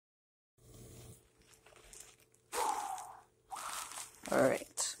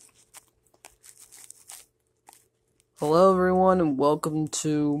Alright. Hello everyone and welcome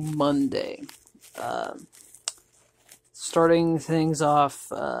to Monday. Starting things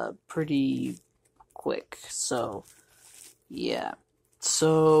off pretty quick, so yeah.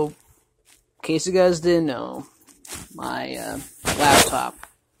 So, in case you guys didn't know, my laptop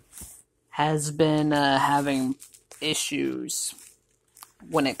has been having issues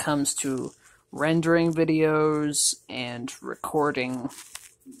when it comes to rendering videos and recording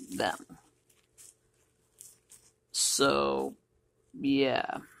them. So,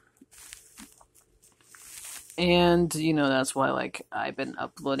 yeah. And, that's why, I've been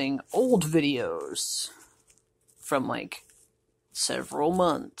uploading old videos from, several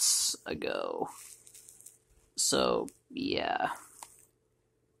months ago. So, yeah.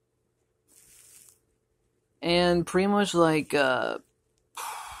 And pretty much,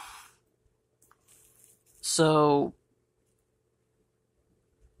 so,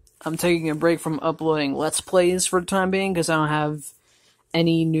 I'm taking a break from uploading Let's Plays for the time being, because I don't have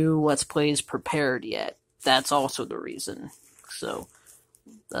any new Let's Plays prepared yet. That's also the reason. So,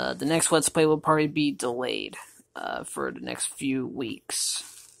 the next Let's Play will probably be delayed for the next few weeks,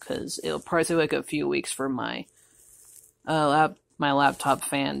 because it'll probably take a few weeks for my laptop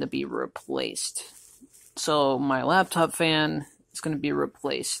fan to be replaced. So, my laptop fan is going to be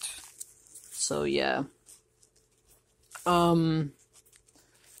replaced. So, yeah. I'm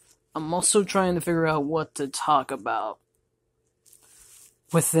also trying to figure out what to talk about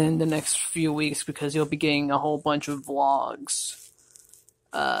within the next few weeks, because you'll be getting a whole bunch of vlogs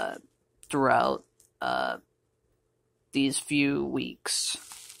throughout these few weeks.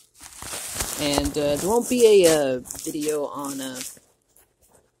 And there won't be a video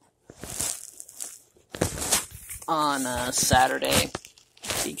on Saturday,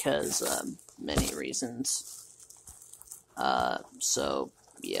 because many reasons. So,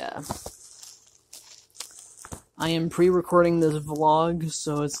 yeah. I am pre-recording this vlog,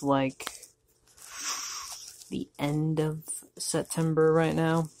 so it's the end of September right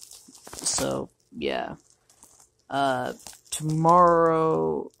now. So, yeah.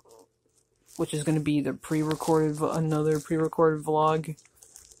 Tomorrow, which is going to be another pre-recorded vlog,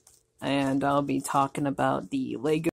 and I'll be talking about the Lego